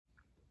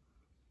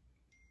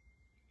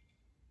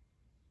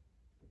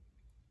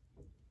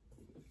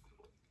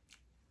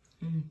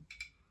Mm.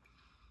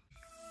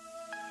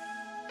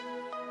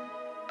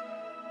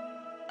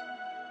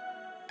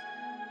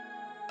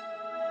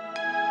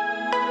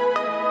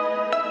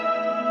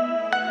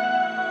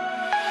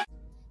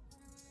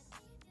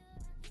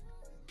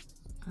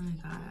 Oh my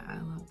god, I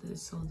love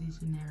this Sol de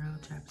Janeiro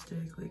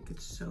chapstick. Like,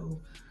 it's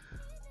so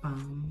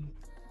bomb.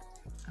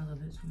 I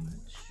love it so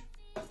much.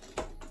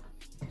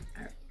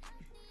 Alright.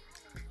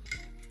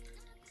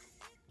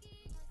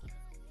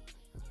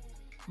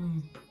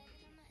 Mm.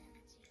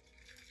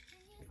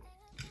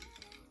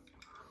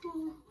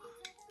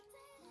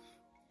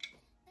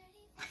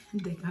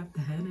 They got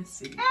the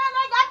Hennessy. And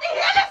they got the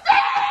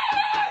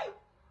Hennessy!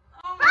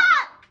 Oh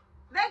my.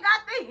 They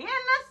got the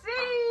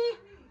Hennessy!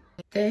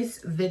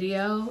 This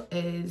video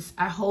is,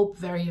 I hope,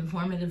 very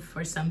informative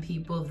for some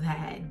people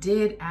that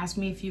did ask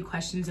me a few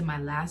questions in my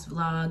last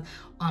vlog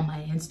on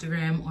my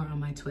Instagram or on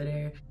my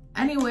Twitter,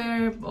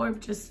 anywhere, or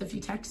just if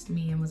you text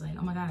me and was like,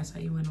 oh my god, I saw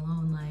you went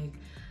alone, like,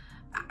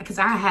 because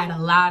I had a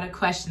lot of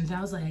questions. I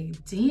was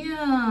like,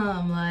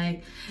 damn,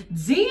 like,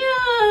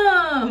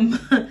 damn.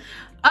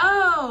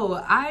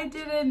 Oh, I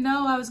didn't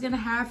know I was gonna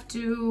have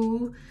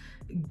to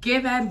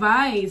give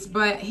advice,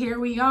 but here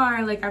we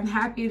are. Like, I'm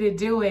happy to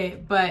do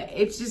it, but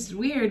it's just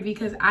weird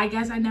because I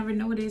guess I never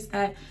noticed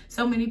that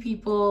so many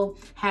people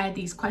had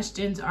these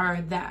questions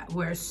or that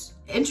were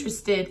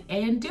interested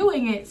in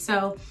doing it.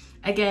 So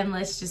again,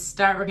 let's just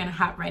start. We're gonna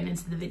hop right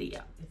into the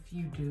video. If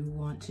you do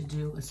want to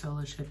do a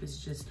solo trip,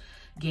 it's just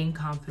gain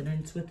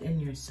confidence within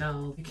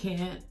yourself. You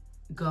can't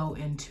go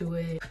into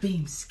it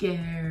being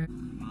scared.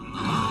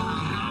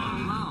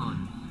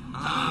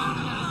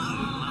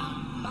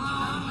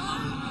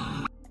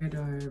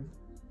 Or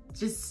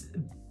just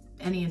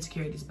any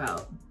insecurities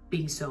about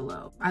being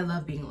solo. I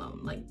love being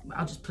alone. Like,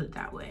 I'll just put it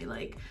that way.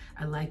 Like,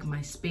 I like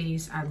my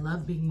space. I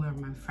love being with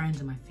my friends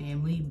and my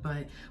family,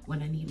 but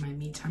when I need my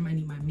me time, I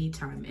need my me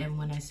time. And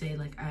when I say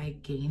like I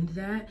gained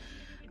that,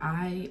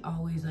 I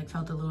always like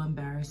felt a little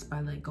embarrassed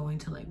by like going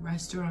to like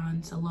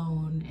restaurants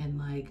alone and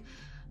like,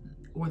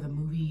 or the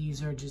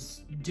movies, or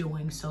just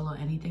doing solo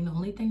anything. The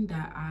only thing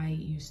that I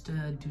used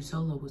to do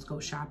solo was go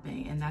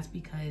shopping, and that's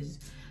because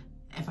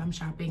if I'm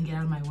shopping, get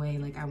out of my way.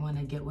 Like, I want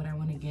to get what I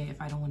want to get.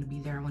 If I don't want to be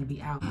there, I want to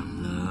be out.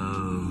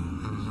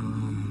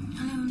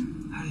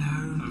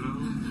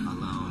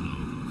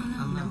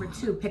 Number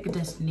 2, pick a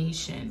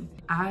destination.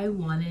 I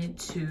wanted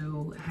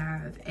to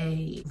have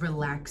a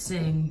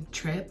relaxing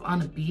trip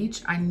on a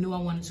beach. I knew I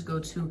wanted to go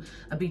to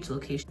a beach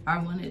location. I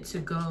wanted to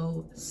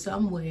go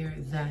somewhere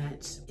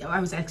that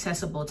I was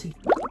accessible to.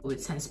 It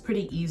says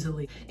pretty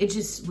easily. It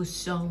just was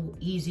so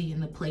easy in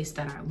the place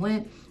that I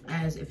went.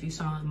 As if you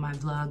saw in my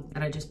vlog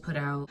that I just put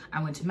out,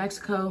 I went to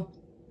Mexico,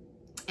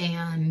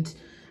 and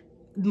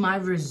my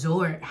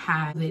resort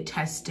had it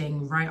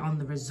testing right on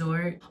the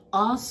resort.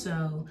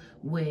 Also,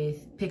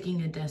 with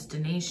picking a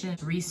destination,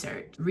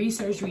 research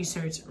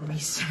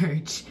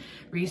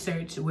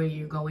where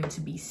you're going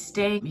to be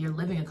staying, your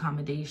living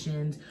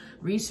accommodations,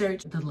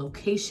 research the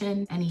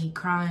location, any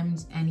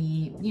crimes,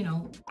 any, you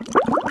know,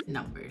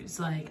 numbers.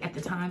 Like, at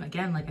the time,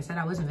 again, like I said,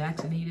 I wasn't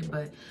vaccinated,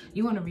 but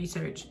you want to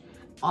research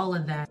all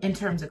of that. In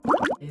terms of,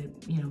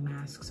 you know,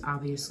 masks,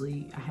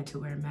 obviously I had to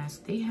wear a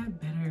mask. They had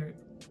better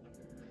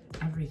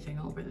everything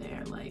over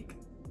there. Like,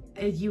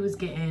 you was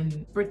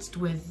getting spritzed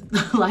with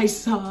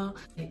Lysol.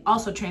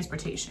 Also,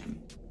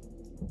 transportation.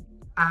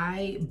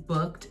 I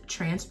booked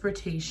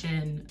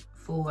transportation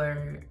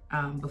for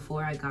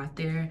before I got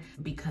there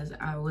because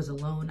I was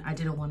alone. I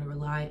didn't want to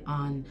rely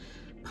on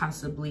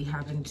possibly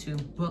having to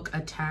book a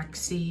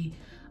taxi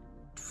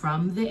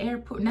from the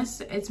airport.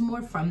 It's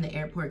more from the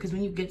airport, because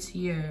when you get to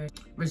your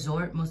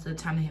resort, most of the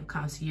time they have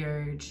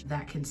concierge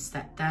that can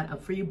set that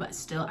up for you. But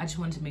still, I just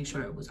wanted to make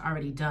sure it was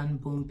already done,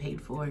 boom,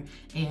 paid for,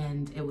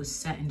 and it was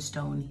set in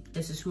stone.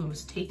 This is who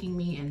was taking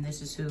me, and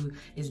this is who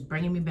is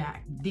bringing me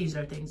back. These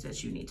are things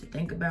that you need to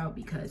think about,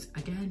 because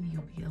again,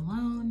 you'll be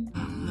alone.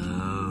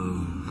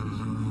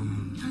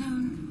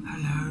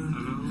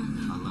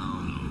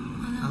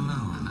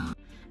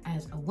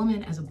 As a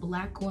woman, as a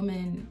Black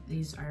woman,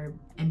 these are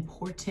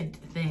important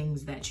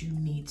things that you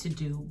need to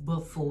do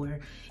before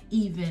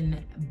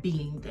even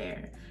being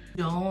there.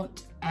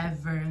 Don't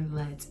ever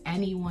let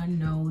anyone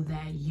know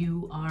that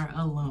you are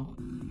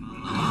alone.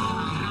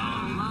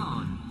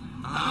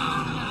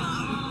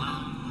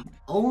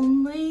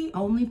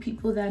 Only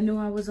people that knew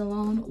I was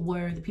alone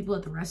were the people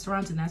at the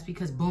restaurants, and that's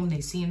because, boom, they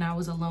seen I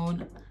was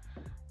alone.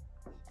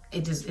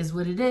 It just is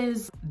what it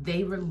is.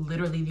 They were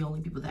literally the only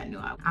people that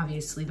knew.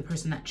 Obviously, the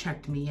person that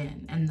checked me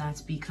in, and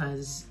that's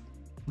because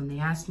when they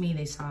asked me,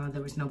 they saw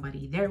there was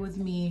nobody there with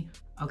me.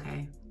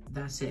 Okay,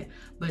 that's it.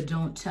 But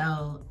don't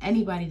tell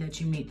anybody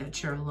that you meet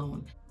that you're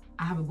alone.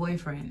 I have a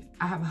boyfriend,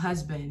 I have a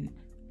husband,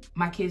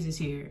 my kids is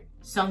here,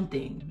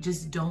 something.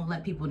 Just don't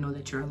let people know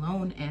that you're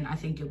alone, and I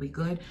think you'll be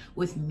good.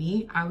 With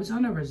me, I was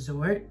on a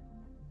resort,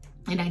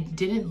 and I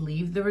didn't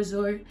leave the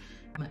resort,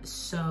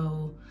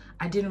 so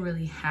I didn't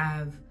really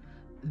have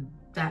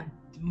that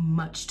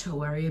much to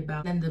worry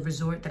about. Then the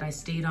resort that I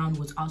stayed on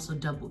was also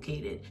double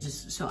gated,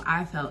 just so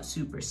I felt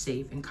super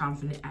safe and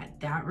confident at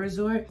that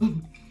resort.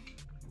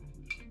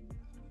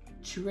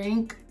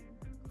 drink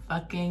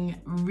fucking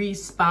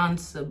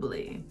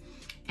responsibly.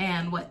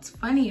 And what's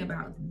funny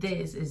about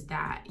this is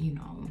that, you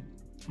know,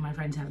 my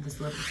friends have this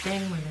little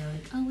thing where they're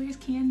like, oh, where's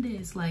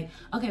Candace? Like,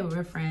 okay, well,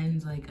 we're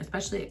friends, like,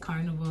 especially at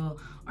Carnival,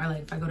 or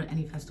like if I go to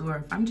any festival, or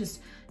if I'm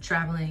just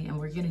traveling and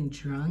we're getting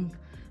drunk,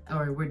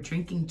 or we're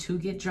drinking to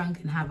get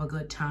drunk and have a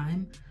good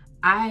time,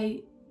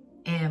 I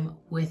am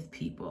with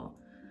people.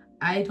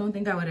 I don't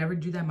think I would ever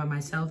do that by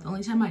myself. The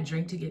only time I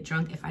drink to get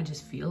drunk, if I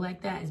just feel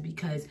like that, is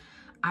because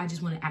I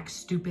just want to act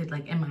stupid,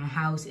 like in my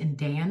house and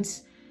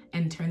dance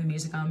and turn the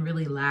music on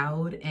really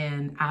loud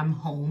and I'm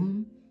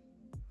home.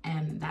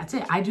 And that's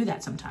it. I do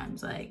that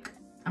sometimes. Like,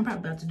 I'm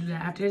probably about to do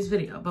that after this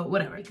video, but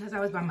whatever. Because I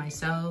was by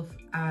myself,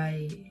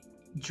 I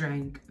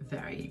drank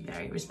very,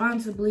 very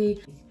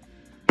responsibly.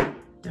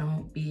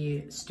 Don't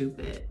be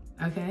stupid,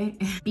 okay?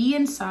 Be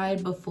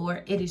inside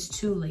before it is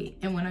too late.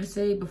 And when I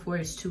say before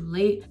it's too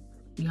late,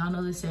 y'all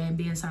know the saying,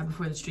 be inside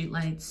before the street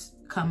lights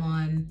come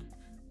on.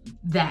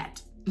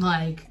 That,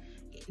 like,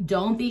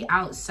 don't be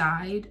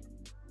outside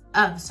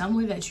of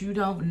somewhere that you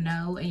don't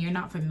know and you're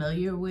not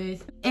familiar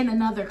with in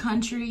another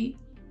country,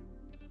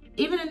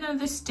 even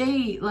another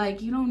state.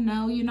 Like, you don't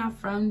know, you're not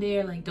from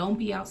there. Like, don't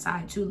be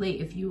outside too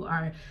late if you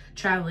are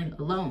traveling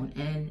alone.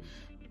 And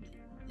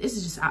this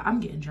is just, I'm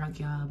getting drunk,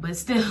 y'all, but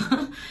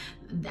still,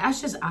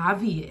 that's just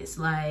obvious.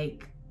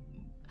 Like,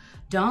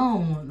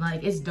 don't,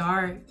 like, it's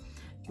dark.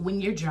 When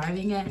you're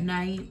driving at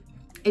night,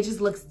 it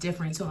just looks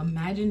different. So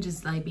imagine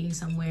just like being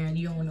somewhere and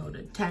you don't know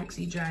the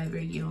taxi driver,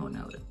 you don't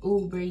know the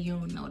Uber, you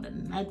don't know the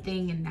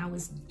nothing, and now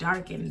it's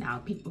dark and now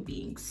people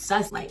being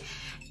sus. Like,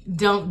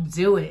 don't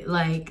do it.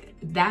 Like,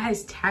 that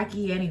is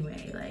tacky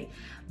anyway. Like,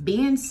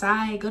 be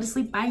inside, go to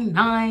sleep by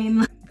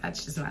 9.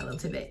 That's just my little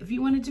tidbit. If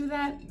you want to do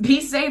that,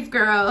 be safe,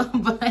 girl.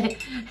 But I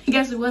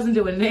guess it wasn't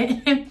doing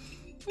it.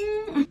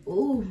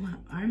 Ooh, my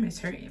arm is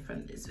hurting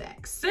from this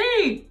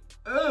vaccine.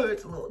 Oh,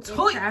 it's a little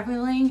tight.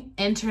 Traveling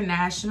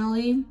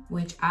internationally,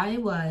 which I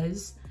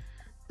was,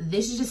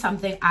 this is just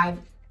something I've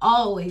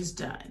always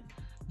done.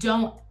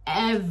 Don't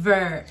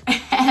ever,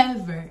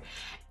 ever,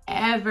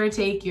 ever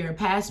take your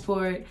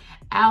passport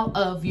out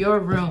of your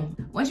room.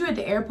 Once you're at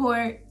the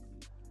airport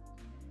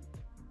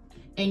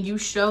and you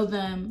show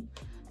them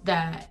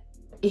that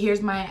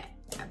here's my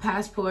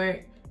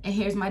passport and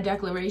here's my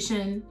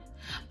declaration,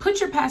 put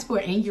your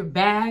passport in your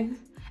bag.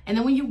 And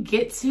then when you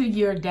get to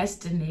your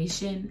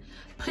destination,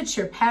 put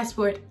your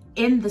passport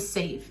in the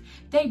safe.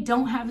 They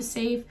don't have a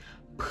safe,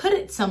 put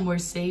it somewhere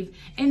safe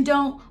and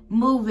don't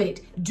move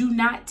it. Do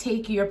not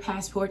take your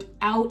passport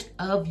out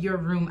of your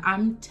room.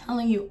 I'm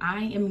telling you,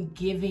 I am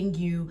giving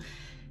you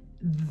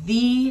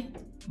the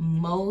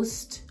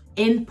most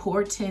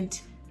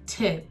important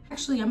tip.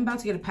 Actually, I'm about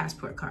to get a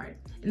passport card.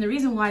 And the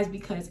reason why is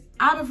because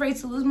I'm afraid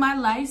to lose my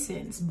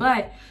license.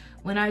 But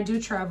when I do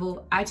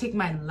travel, I take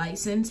my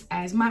license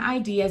as my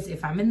ID as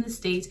if I'm in the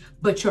States.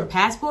 But your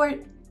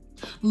passport?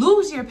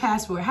 Lose your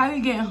passport. How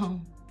you getting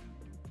home?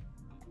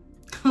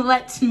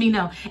 Let me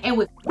know. And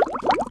with,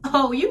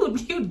 oh,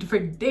 you for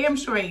damn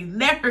sure ain't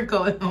never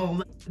going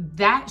home.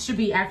 That should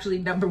be actually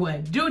number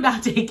 1. Do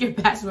not take your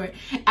passport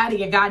out of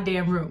your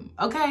goddamn room,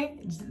 okay?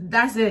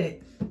 That's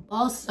it.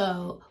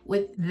 Also,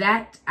 with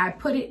that, I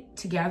put it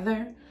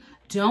together.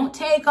 Don't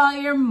take all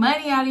your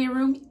money out of your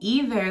room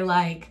either.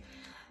 Like,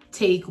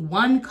 take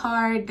one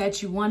card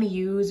that you want to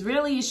use.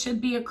 Really, it should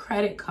be a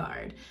credit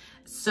card,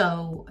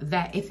 so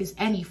that if it's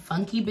any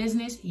funky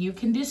business, you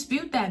can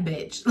dispute that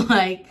bitch.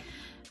 Like,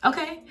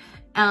 okay,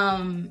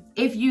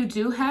 if you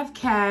do have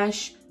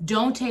cash,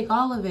 don't take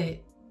all of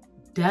it.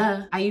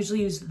 Duh. I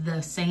usually use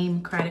the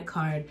same credit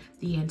card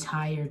the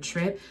entire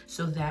trip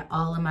so that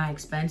all of my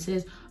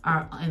expenses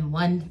are in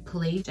one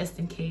place, just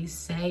in case,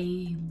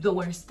 say, the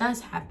worst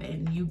does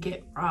happen. You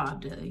get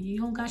robbed.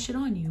 You don't got shit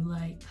on you.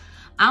 Like,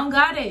 I don't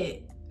got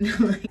it.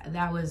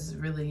 That was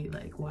really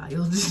like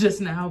wild just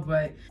now,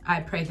 but I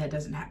pray that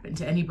doesn't happen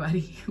to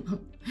anybody.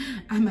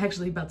 I'm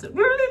actually about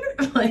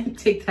to like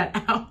take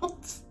that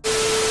out.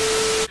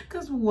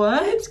 Cause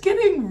what?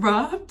 Getting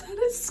robbed? That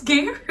is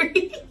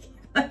scary.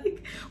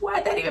 Like,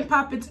 why'd that even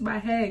pop into my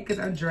head? Cause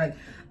I'm drunk.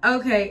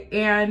 Okay,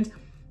 and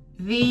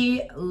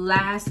the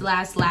last,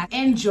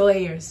 enjoy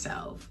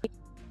yourself.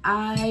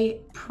 I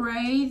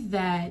pray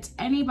that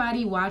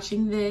anybody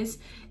watching this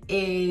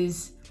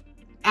is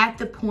at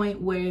the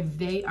point where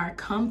they are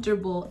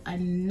comfortable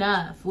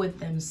enough with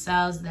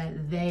themselves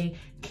that they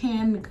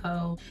can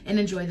go and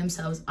enjoy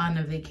themselves on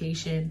a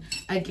vacation.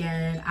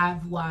 Again,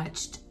 I've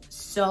watched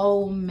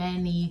so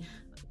many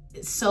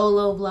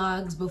solo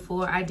vlogs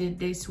before I did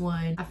this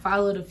one. I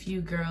followed a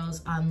few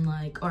girls on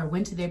like, or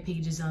went to their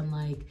pages on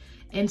like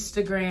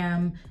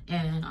Instagram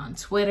and on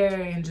Twitter,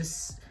 and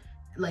just,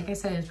 like I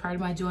said, it's part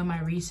of my doing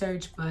my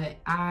research, but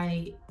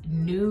I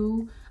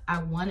knew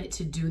I wanted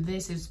to do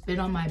this. It's been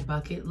on my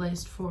bucket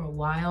list for a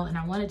while, and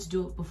I wanted to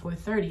do it before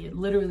 30. It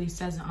literally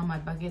says it on my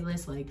bucket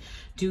list, like,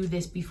 do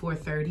this before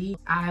 30.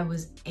 I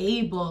was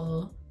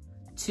able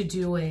to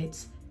do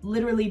it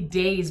literally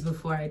days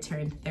before I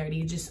turned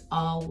 30. It just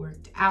all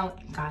worked out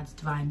in God's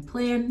divine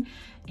plan,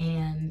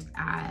 and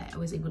I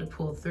was able to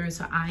pull through.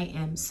 So I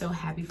am so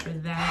happy for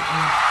that,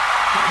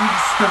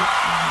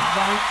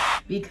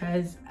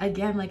 because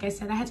again, like I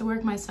said, I had to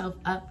work myself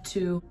up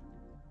to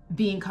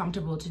being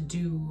comfortable to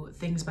do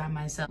things by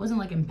myself. It wasn't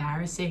like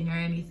embarrassing or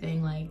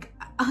anything. Like,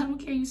 I don't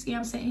care, you see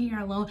I'm sitting here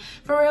alone.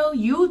 For real,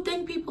 you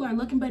think people are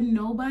looking, but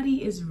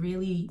nobody is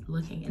really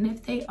looking. And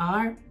if they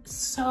are,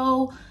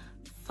 so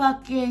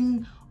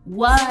fucking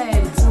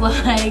what?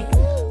 Like,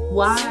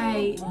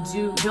 why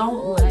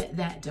don't let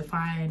that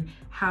define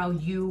how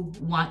you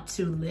want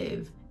to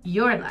live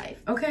your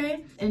life,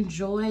 okay?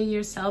 Enjoy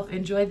yourself,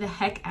 enjoy the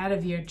heck out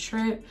of your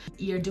trip.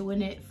 You're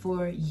doing it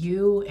for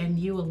you and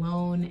you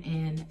alone,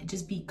 and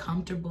just be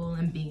comfortable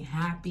and be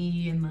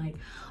happy and like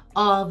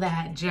all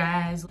that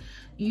jazz.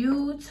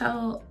 You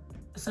tell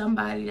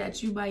somebody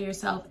that you by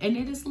yourself and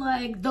it is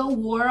like the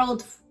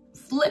world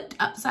flipped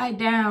upside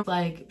down.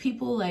 Like,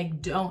 people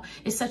like don't,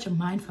 it's such a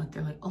mind fuck.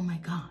 They're like, oh my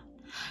God,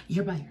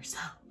 you're by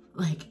yourself.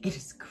 Like, it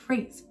is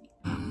crazy.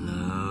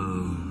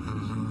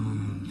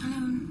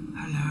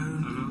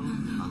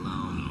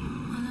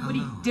 What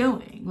are you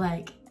doing?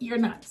 Like, you're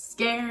not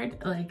scared?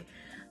 Like,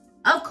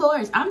 of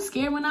course, I'm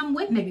scared when I'm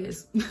with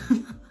niggas.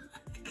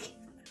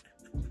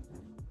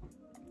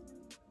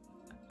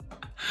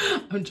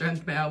 I'm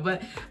drunk now,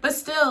 but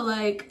still,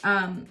 like,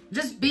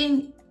 just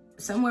being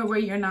somewhere where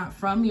you're not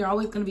from, you're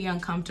always gonna be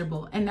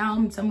uncomfortable. And now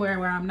I'm somewhere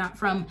where I'm not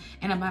from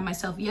and I'm by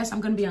myself. Yes, I'm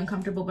gonna be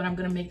uncomfortable, but I'm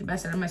gonna make the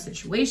best out of my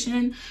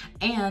situation.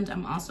 And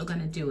I'm also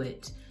gonna do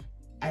it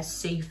as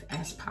safe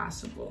as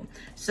possible.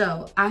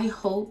 So I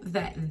hope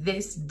that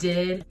this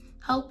did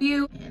help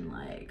you,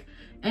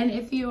 and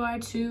if you are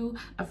too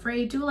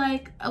afraid, do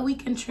like a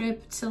weekend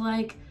trip to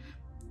like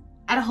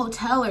at a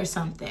hotel or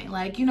something.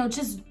 Like, you know,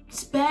 just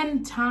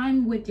spend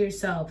time with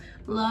yourself.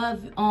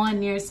 Love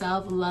on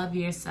yourself, love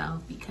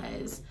yourself,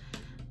 because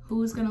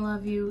who's gonna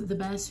love you the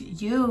best?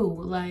 You.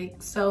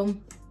 Like, so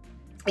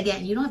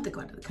again, you don't have to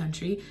go out of the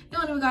country. You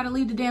don't even gotta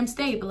leave the damn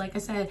state. But like I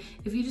said,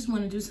 if you just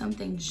wanna do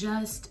something,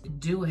 just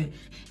do it.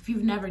 If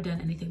you've never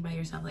done anything by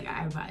yourself, like,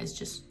 I advise,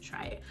 just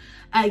try it.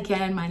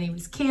 Again, my name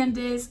is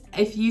Candace.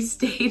 If you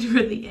stayed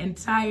for the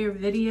entire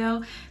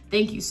video,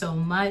 thank you so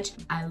much.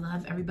 I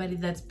love everybody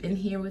that's been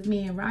here with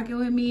me and rocking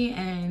with me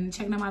and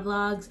checking out my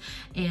vlogs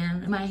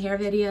and my hair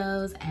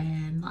videos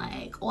and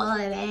like all of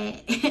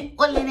that,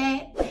 all of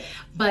that.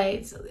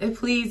 But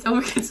please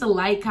don't forget to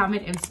like,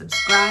 comment, and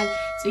subscribe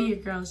to your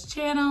girl's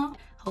channel.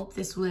 Hope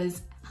this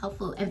was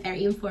helpful and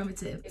very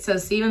informative. So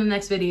see you in the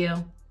next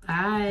video.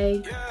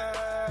 Bye.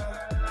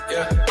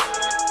 Yeah.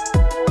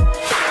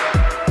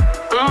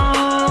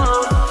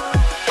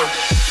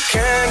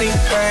 Candy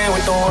paint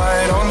with the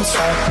white on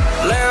top.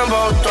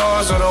 Lambo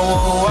doors or the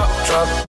woo-wop drop.